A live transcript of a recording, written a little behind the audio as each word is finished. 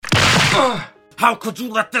How could you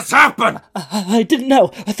let this happen? I didn't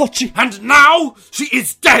know. I thought she... And now she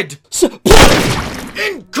is dead!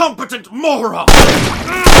 Incompetent moron!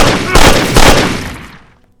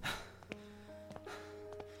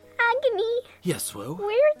 Agony, Yes, Woe?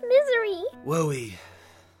 where's Misery? Woey.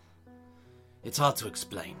 It's hard to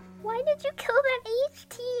explain. Why did you kill that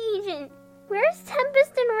HT agent? Where's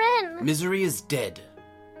Tempest and Ren? Misery is dead.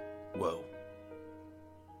 Woe.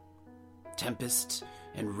 Tempest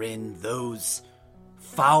and Rin, those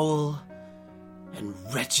foul and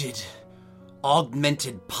wretched,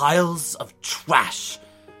 augmented piles of trash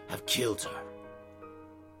have killed her.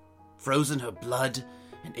 Frozen her blood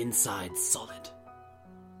and insides solid.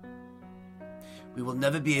 We will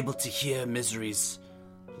never be able to hear Misery's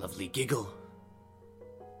lovely giggle.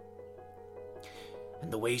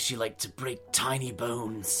 And the way she liked to break tiny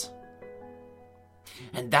bones.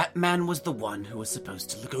 And that man was the one who was supposed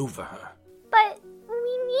to look over her. But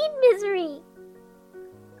we need Misery.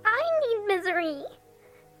 I need Misery.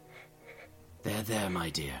 There, my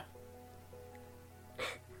dear.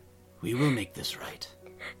 We will make this right.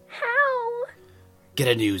 How? Get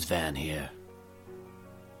a news van here.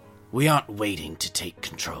 We aren't waiting to take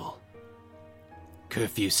control.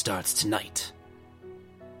 Curfew starts tonight.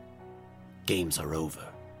 Games are over.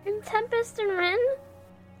 And Tempest and Ren?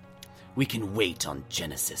 We can wait on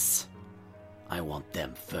Genesis. I want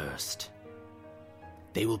them first.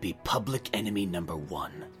 They will be public enemy number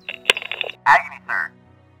 1. Agony, sir.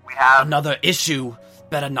 We have... Another issue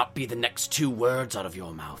better not be the next 2 words out of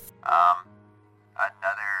your mouth.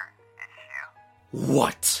 Another issue?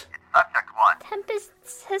 What? It's Subject 1. Tempest's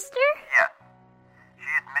sister? Yes. She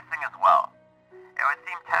is missing as well. It would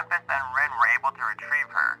seem Tempest and Rin were able to retrieve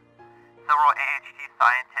her. Several AHT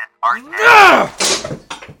scientists are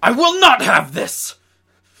dead. I will not have this!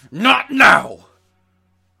 Not now!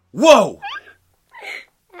 Whoa!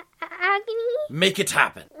 Agony? Make it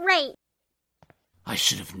happen. Right. I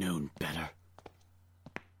should have known better.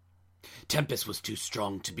 Tempest was too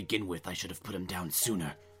strong to begin with. I should have put him down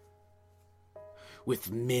sooner.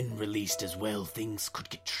 With Min released as well, things could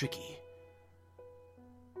get tricky.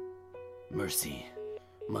 Mercy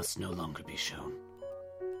must no longer be shown.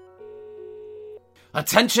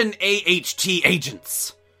 Attention AHT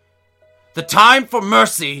agents! The time for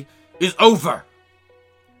mercy is over.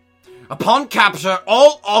 Upon capture,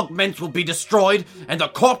 all augments will be destroyed and the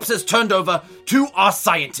corpses turned over to our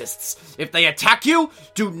scientists. If they attack you,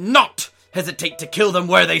 do not hesitate to kill them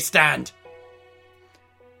where they stand.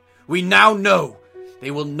 We now know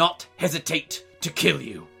they will not hesitate to kill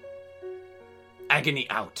you. Agony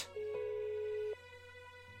out.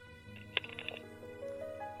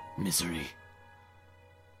 Misery.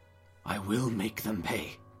 I will make them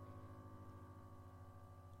pay.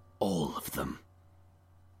 All of them.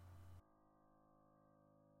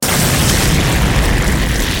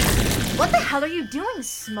 What the hell are you doing,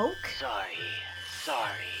 Smoke? Sorry.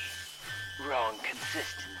 Wrong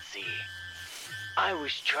consistency. I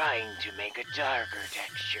was trying to make a darker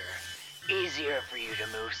texture. Easier for you to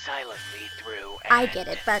move silently through and... I get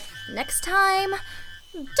it, but next time,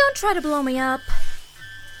 don't try to blow me up.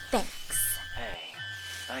 Thanks. Hey,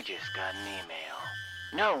 I just got an email.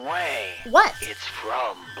 No way! What? It's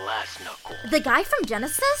from Blast Knuckle. The guy from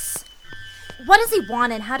Genesis? What does he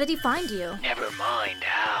want and how did he find you? Never mind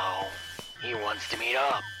how. He wants to meet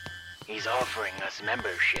up. He's offering us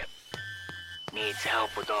membership. Needs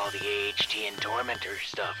help with all the AHT and Tormentor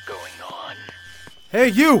stuff going on. Hey,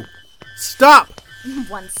 you! Stop!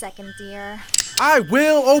 1 second, dear. I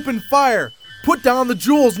will open fire! Put down the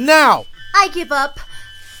jewels now! I give up.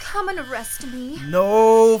 Come and arrest me.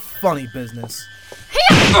 No funny business.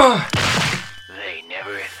 They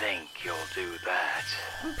never think you'll do that.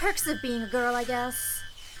 Perks of being a girl, I guess.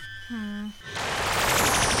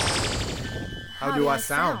 How do I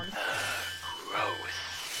sound? Gross.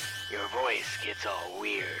 Your voice gets all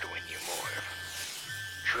weird when you morph.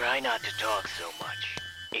 Try not to talk so much.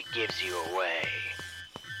 It gives you away.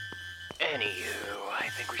 Anywho, I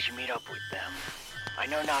think we should meet up with them. I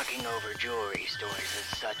know knocking over jewelry stores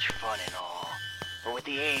is such fun and all, but with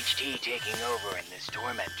the AHT taking over and this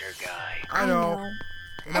Tormentor guy... I know.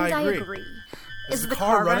 And I agree. Is the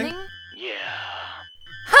car running? Yeah.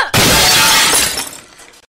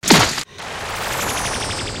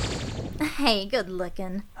 Hey, good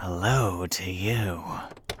looking. Hello to you.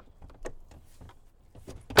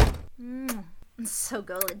 So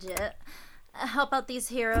go legit. Help out these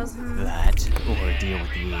heroes. That, or deal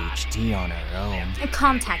with the AHT on our own.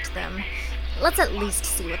 Contact them. Let's at least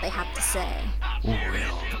see what they have to say.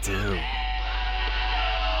 Will do.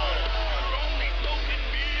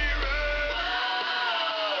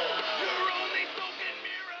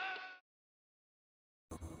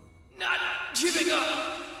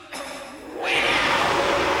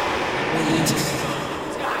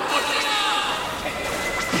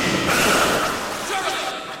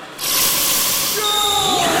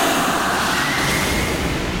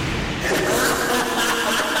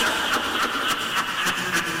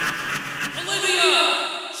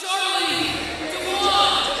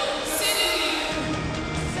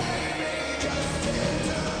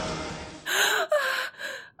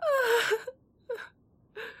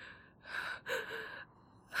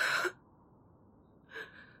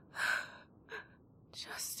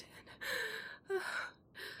 Justin.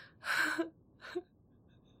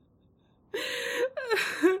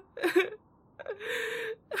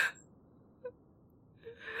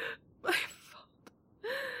 My fault.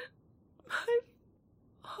 My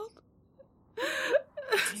fault.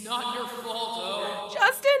 It's not your fault, Oh.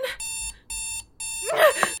 Justin!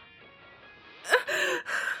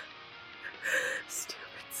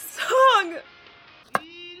 Stupid song!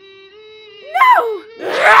 No!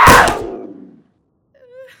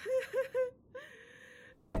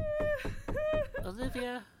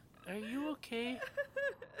 Olivia, are you okay?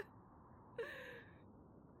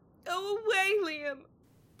 Go away, Liam.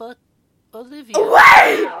 But, Olivia...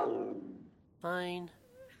 Away! Fine.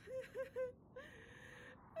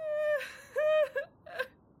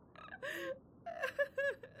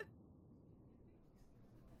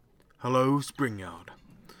 Hello, Springyard.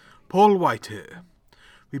 Paul White here,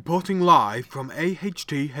 reporting live from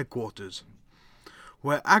AHT headquarters,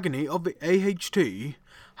 where Agony of the AHT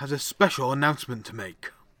has a special announcement to make.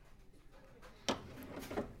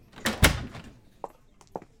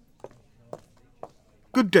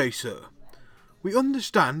 Good day, sir. We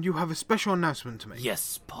understand you have a special announcement to make.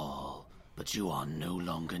 Yes, Paul, but you are no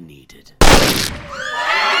longer needed.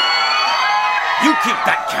 You keep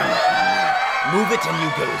that camera on me. Move it and you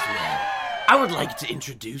go as well. I would like to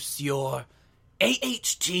introduce your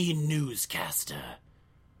AHT newscaster,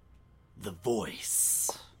 The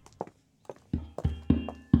Voice.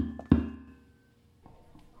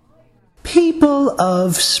 People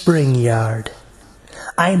of Springyard,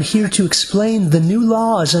 I am here to explain the new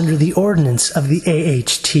laws under the ordinance of the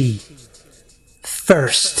AHT.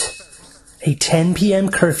 First, a 10 p.m.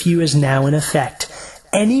 curfew is now in effect.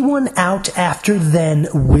 Anyone out after then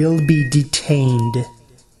will be detained.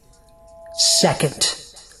 Second,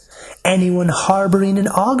 anyone harboring an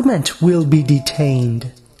augment will be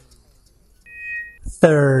detained.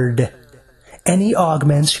 Third, any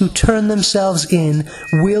augments who turn themselves in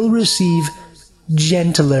will receive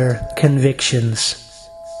gentler convictions.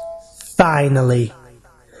 Finally,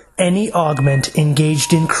 any augment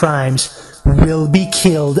engaged in crimes will be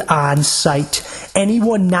killed on sight.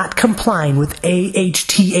 Anyone not complying with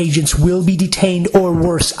AHT agents will be detained or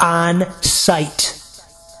worse, on sight.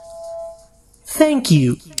 Thank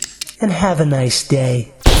you, and have a nice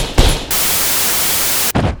day.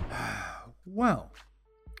 Well,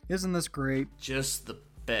 isn't this great? Just the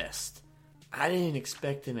best. I didn't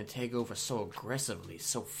expect them to take over so aggressively,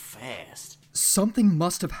 so fast. Something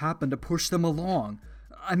must have happened to push them along.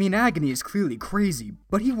 I mean, Agony is clearly crazy,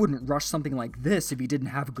 but he wouldn't rush something like this if he didn't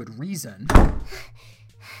have a good reason.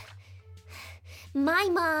 My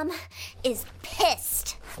mom is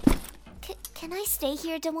pissed. Can I stay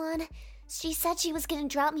here, Dewan? She said she was gonna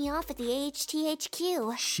drop me off at the AHT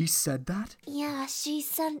HQ. She said that? Yeah, she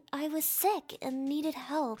said I was sick and needed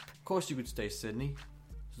help. Of course you could stay, Sydney.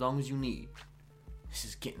 As long as you need. This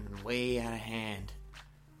is getting way out of hand.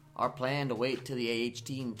 Our plan to wait till the AHT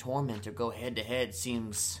and Tormentor go head-to-head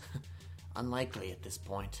seems unlikely at this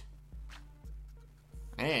point.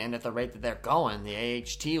 And at the rate that they're going, the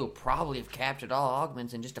AHT will probably have captured all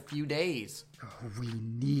augments in just a few days. We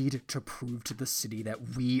need to prove to the city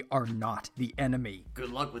that we are not the enemy.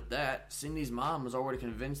 Good luck with that. Cindy's mom was already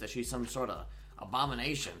convinced that she's some sort of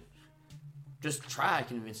abomination. Just try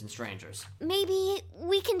convincing strangers. Maybe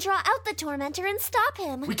we can draw out the Tormentor and stop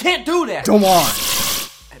him. We can't do that! Go on!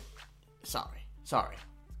 Sorry.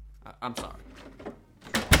 I'm sorry.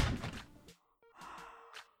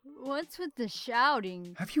 What's with the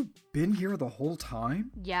shouting? Have you been here the whole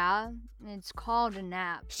time? Yeah, it's called a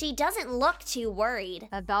nap. She doesn't look too worried.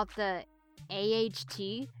 About the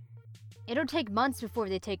AHT? It'll take months before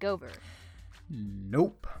they take over.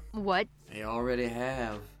 Nope. What? They already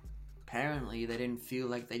have. Apparently, they didn't feel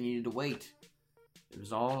like they needed to wait. It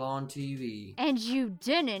was all on TV. And you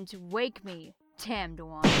didn't wake me,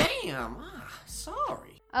 Tamdawan. Damn!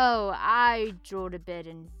 Sorry. Oh, I drooled a bit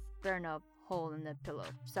and burned a hole in the pillow.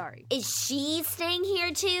 Sorry. Is she staying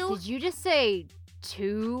here too? Did you just say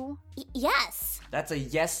two? Yes. That's a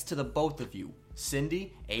yes to the both of you.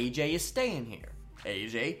 Cindy, AJ is staying here.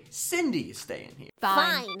 AJ, Cindy is staying here.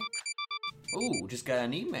 Fine. Ooh, just got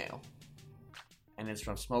an email. And it's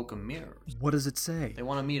from Smoke and Mirrors. What does it say? They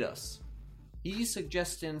want to meet us. He's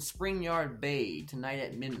suggesting Springyard Bay tonight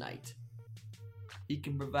at midnight. He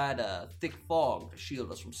can provide a thick fog to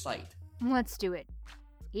shield us from sight. Let's do it.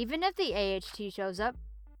 Even if the AHT shows up,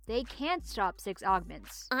 they can't stop 6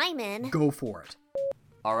 augments. I'm in. Go for it.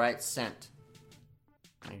 Alright, sent.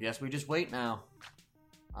 I guess we just wait now.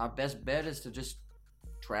 Our best bet is to just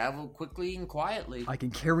travel quickly and quietly. I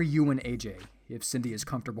can carry you and AJ, if Cindy is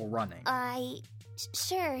comfortable running.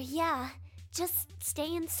 Sure, yeah. Just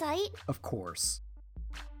stay in sight. Of course.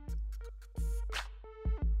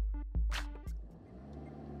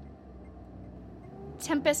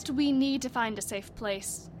 Tempest, we need to find a safe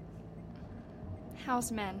place.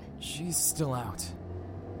 How's Min? She's still out.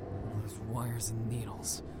 All those wires and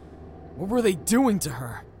needles. What were they doing to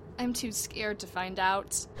her? I'm too scared to find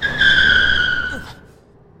out.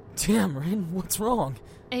 Damn, Rin, what's wrong?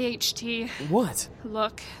 AHT. What?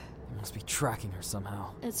 Look. They must be tracking her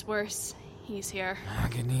somehow. It's worse. He's here.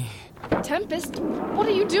 Agony. Tempest, what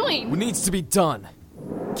are you doing? What needs to be done?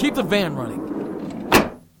 Keep the van running.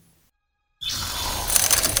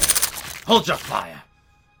 Hold your fire.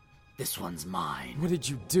 This one's mine. What did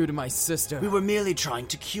you do to my sister? We were merely trying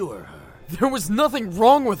to cure her. There was nothing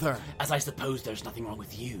wrong with her. As I suppose there's nothing wrong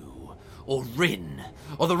with you, or Rin,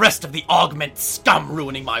 or the rest of the augment scum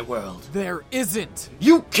ruining my world. There isn't.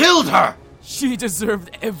 You killed her! She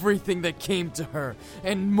deserved everything that came to her,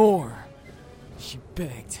 and more. She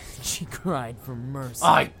begged, she cried for mercy.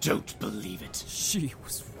 I don't believe it. She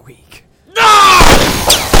was weak.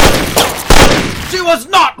 She was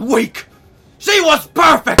not weak! She was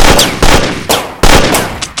perfect!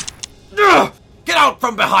 Get out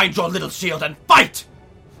from behind your little shield and fight!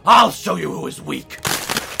 I'll show you who is weak.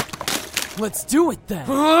 Let's do it then.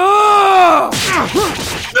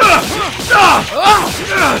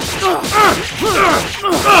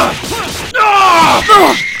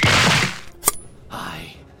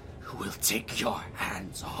 I will take your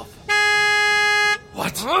hands off.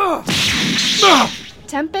 What?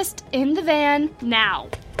 Tempest, in the van, now.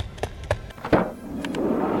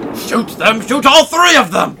 Shoot them! Shoot all 3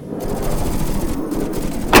 of them!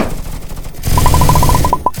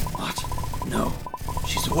 What? No.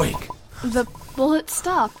 She's awake. The bullet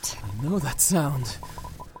stopped. I know that sound.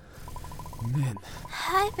 Min.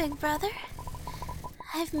 Hi, big brother.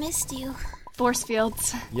 I've missed you. Force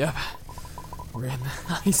fields. Yep. Rin,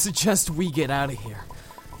 I suggest we get out of here.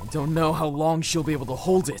 I don't know how long she'll be able to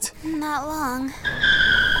hold it. Not long.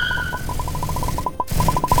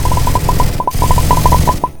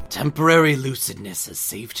 Temporary lucidness has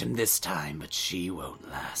saved him this time, but she won't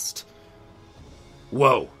last.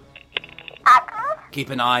 Whoa. Keep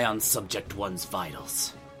an eye on Subject 1's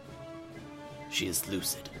vitals. She is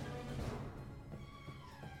lucid.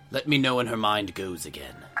 Let me know when her mind goes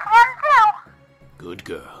again. Good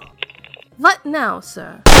girl. What now,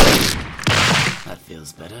 sir? That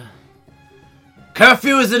feels better.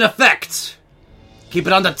 Curfew is in effect! Keep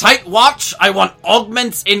it under tight watch. I want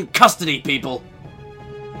augments in custody, people.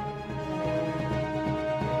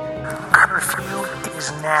 Curfew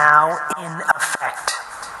is now in effect.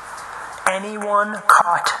 Anyone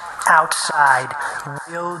caught outside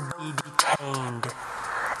will be detained.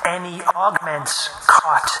 Any augments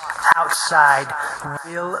caught outside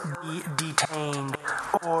will be detained,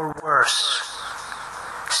 or worse.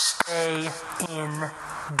 Stay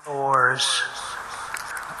indoors.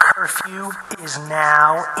 Curfew is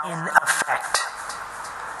now in effect.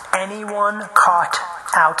 Anyone caught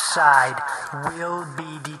outside will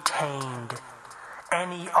be detained.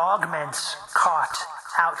 Any augments caught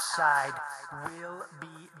outside will be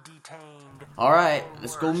detained. Alright,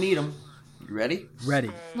 let's go meet him. You ready?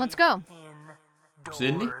 Ready. Let's go.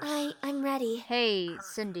 Cindy? I'm ready. Hey,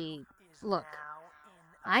 Cindy. Look,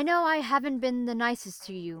 I know I haven't been the nicest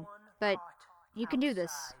to you, but you can do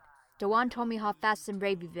this. Dewan told me how fast and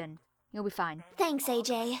brave you've been. You'll be fine. Thanks,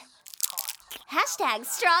 AJ. Hashtag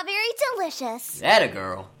strawberry delicious. That a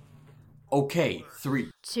girl. Okay,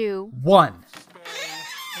 3, 2, 1.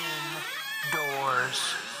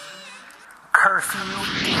 Doors. Curfew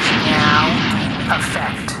is now in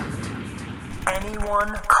effect.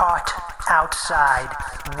 Anyone caught outside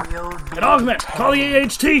will be An augment! detained. Call the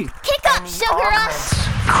AHT! Kick up, Sugar Augments Rush!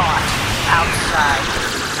 caught outside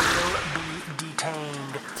will be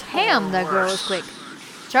detained. Damn, that girl was quick.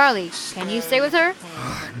 Charlie, can you stay with her?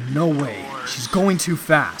 No way. She's going too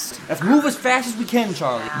fast. let's move as fast as we can,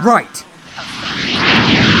 Charlie. Right.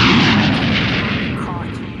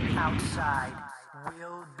 Caught outside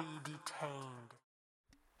will be detained.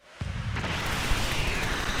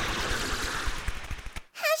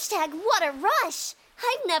 Hashtag what a rush!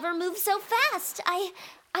 I've never moved so fast. I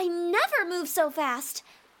never move so fast.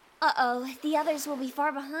 Uh-oh, the others will be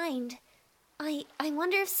far behind. I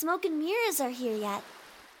wonder if Smoke and Mirrors are here yet.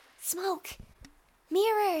 Smoke.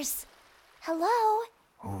 Mirrors. Hello?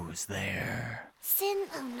 Who's there? Sin.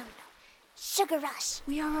 Oh, no. Sugar Rush.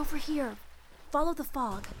 We are over here. Follow the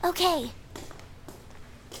fog. Okay.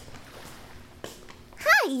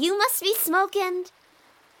 Hi, you must be Smoke and...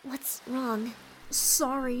 What's wrong?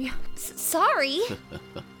 Sorry. Sorry?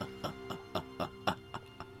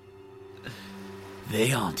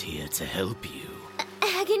 They aren't here to help you.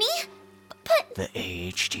 Agony? But... The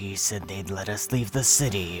AHT said they'd let us leave the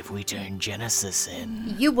city if we turned Genesis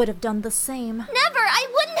in. You would have done the same. Never! I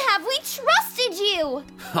wouldn't have! We trusted you!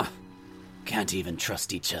 Huh. Can't even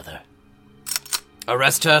trust each other.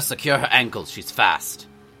 Arrest her, secure her ankles, she's fast.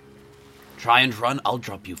 Try and run, I'll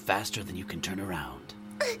drop you faster than you can turn around.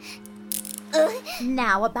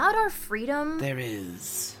 Now, about our freedom... There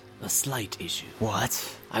is a slight issue.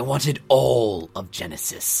 What? I wanted all of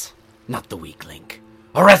Genesis, not the weak link.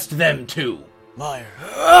 Arrest them too! Liar.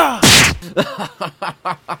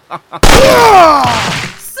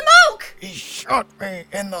 Smoke! He shot me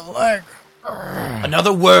in the leg.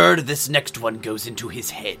 Another word, this next one goes into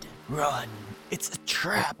his head. Run. It's a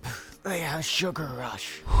trap. They have Sugar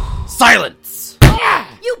Rush. Silence!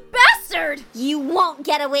 You bastard! You won't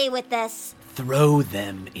get away with this. Throw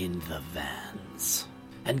them in the vans.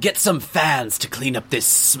 And get some fans to clean up this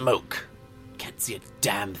smoke. Can't see a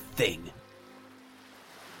damn thing.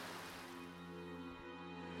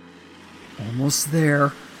 Almost there.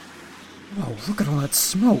 Whoa, look at all that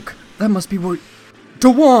smoke. That must be where...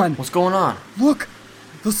 Dewan! What's going on? Look!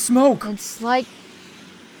 The smoke! It's like...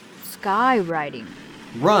 skywriting.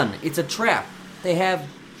 Run. It's a trap. They have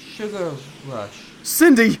Sugar Rush.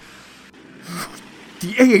 Cindy!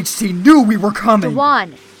 The AHT knew we were coming!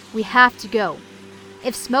 Dewan, we have to go.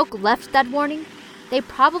 If Smoke left that warning, they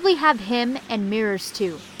probably have him and Mirrors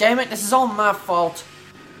too. Damn it, this is all my fault.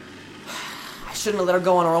 I shouldn't have let her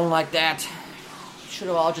go on her own like that. We should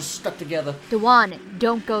have all just stuck together. Dewan,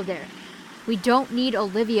 don't go there. We don't need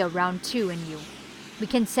Olivia round 2 in you. We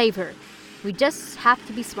can save her. We just have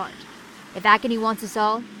to be smart. If Agony wants us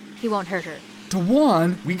all, he won't hurt her.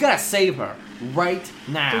 Dewan? We gotta save her. Right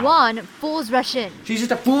now. Dewan, fools rush in. She's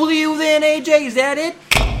just a fool to you then, AJ? Is that it?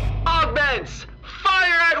 Augments!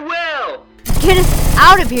 Fire at will! Get us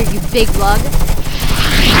out of here, you big lug!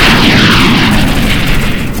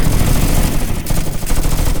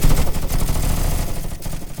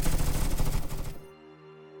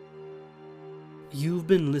 You've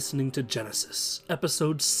been listening to Genesis,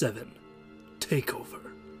 Episode 7,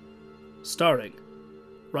 Takeover. Starring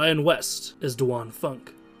Ryan West as Dewan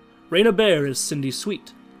Funk, Raina Baer as Cindy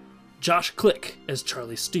Sweet, Josh Click as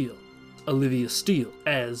Charlie Steele, Olivia Steele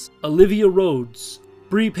as Olivia Rhodes,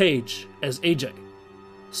 Bree Page as AJ,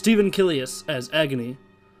 Stephen Killius as Agony,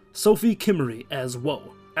 Sophie Kimmery as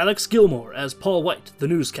Woe, Alex Gilmore as Paul White, the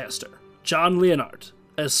newscaster, John Leonard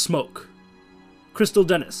as Smoke, Crystal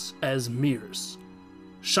Dennis as Mirrors,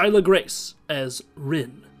 Shyla Grace as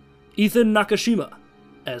Rin, Ethan Nakashima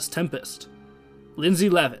as Tempest, Lindsay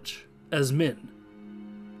Lavich as Min,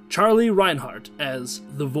 Charlie Reinhardt as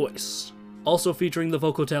The Voice, also featuring the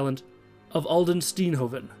vocal talent of Alden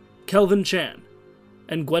Steenhoven, Kelvin Chan,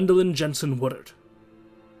 and Gwendolyn Jensen Woodard.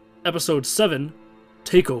 Episode 7,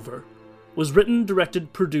 Takeover, was written,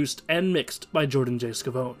 directed, produced, and mixed by Jordan J.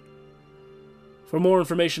 Scavone. For more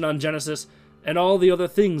information on Genesis and all the other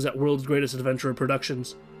things at World's Greatest Adventurer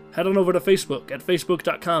Productions, head on over to Facebook at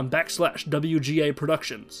facebook.com/WGA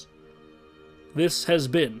Productions. This has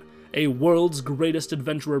been a World's Greatest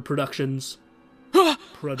Adventurer Productions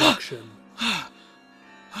production.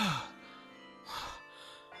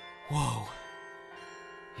 Whoa.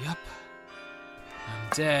 Yep. I'm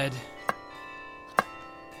dead.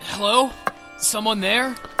 Hello? Someone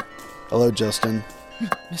there? Hello, Justin.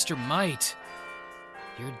 Mr. Might.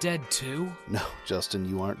 You're dead too? No, Justin,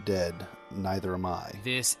 you aren't dead. Neither am I.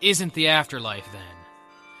 This isn't the afterlife, then.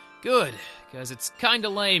 Good, because it's kinda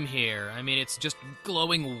lame here. I mean, it's just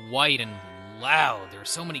glowing white and loud. There are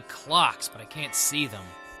so many clocks, but I can't see them.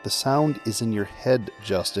 The sound is in your head,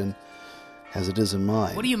 Justin, as it is in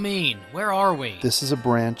mine. What do you mean? Where are we? This is a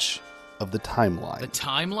branch of the timeline. The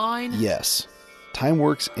timeline? Yes. Time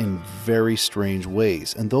works in very strange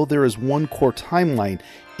ways, and though there is one core timeline,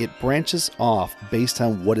 it branches off based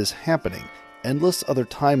on what is happening. Endless other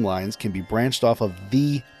timelines can be branched off of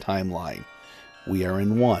the timeline. We are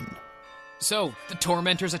in one. So, the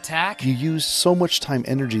Tormentors attack? You used so much time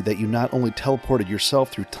energy that you not only teleported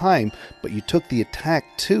yourself through time, but you took the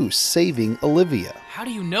attack too, saving Olivia. How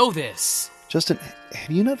do you know this? Justin,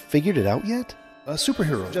 have you not figured it out yet? A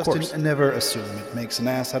superhero, of Justin, course. never assume it makes an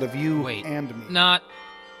ass out of you Wait, and me. not...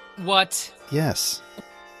 What? Yes.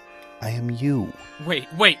 I am you. Wait,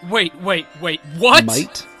 what?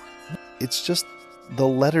 Might? It's just the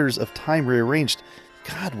letters of time rearranged.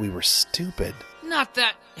 God, we were stupid. Not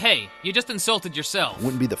that... Hey, you just insulted yourself.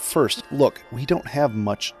 Wouldn't be the first. Look, we don't have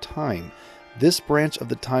much time. This branch of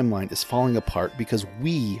the timeline is falling apart because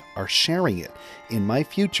we are sharing it. In my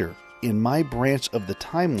future, in my branch of the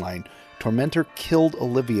timeline, Tormentor killed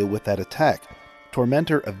Olivia with that attack.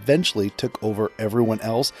 Tormentor eventually took over everyone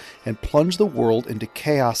else and plunged the world into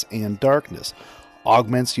chaos and darkness.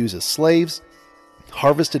 Augments used as slaves,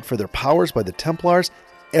 harvested for their powers by the Templars.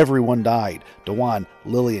 Everyone died. Dewan,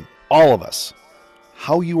 Lillian, all of us.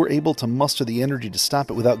 How you were able to muster the energy to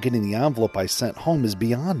stop it without getting the envelope I sent home is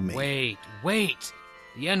beyond me. Wait.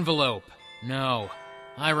 The envelope. No.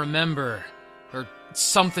 I remember. Or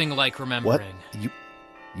something like remembering. What?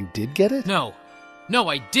 You did get it? No,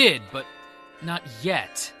 I did, but not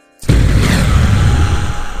yet.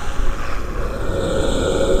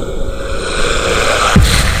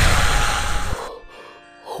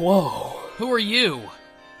 Whoa. Who are you?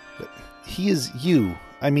 He is you.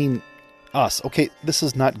 I mean, us. Okay, this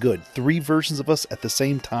is not good. 3 versions of us at the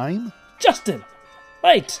same time? Justin!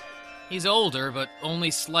 Wait! He's older, but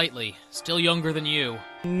only slightly. Still younger than you.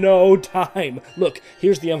 No time. Look,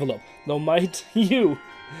 here's the envelope. No, Might, you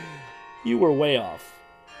were way off.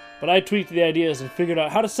 But I tweaked the ideas and figured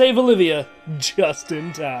out how to save Olivia just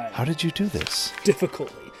in time. How did you do this?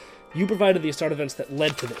 Difficultly. You provided the start events that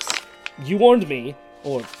led to this. You warned me,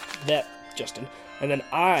 or that, Justin, and then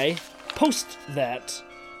I, post that,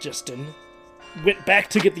 Justin, went back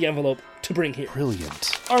to get the envelope to bring here.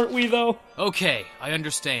 Brilliant. Aren't we, though? Okay, I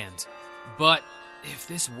understand. But if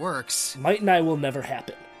this works... Might and I will never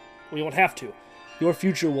happen. We won't have to. Your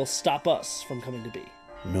future will stop us from coming to be.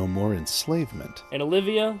 No more enslavement. And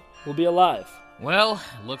Olivia will be alive. Well,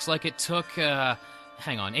 looks like it took,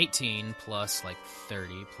 18 plus,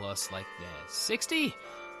 30 plus, 60?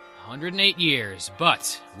 108 years,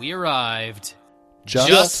 but we arrived...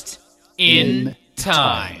 Just in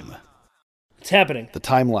time. It's happening. The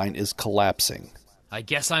timeline is collapsing. I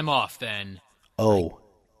guess I'm off, then. Oh,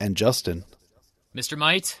 and Justin. Mr.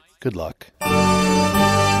 Might? Good luck.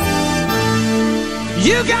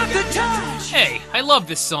 You got the touch! Hey, I love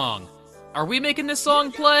this song. Are we making this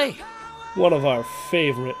song play? One of our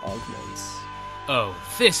favorite augments. Oh,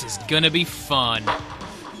 this is gonna be fun.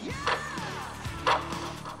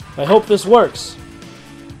 I hope this works.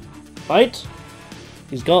 Might?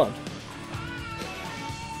 He's gone.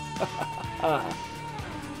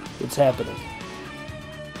 It's happening.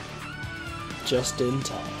 Just in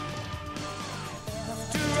time.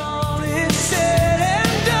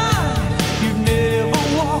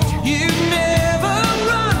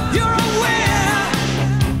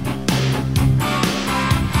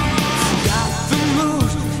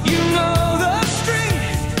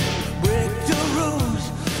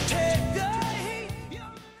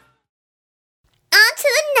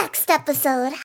 Episode.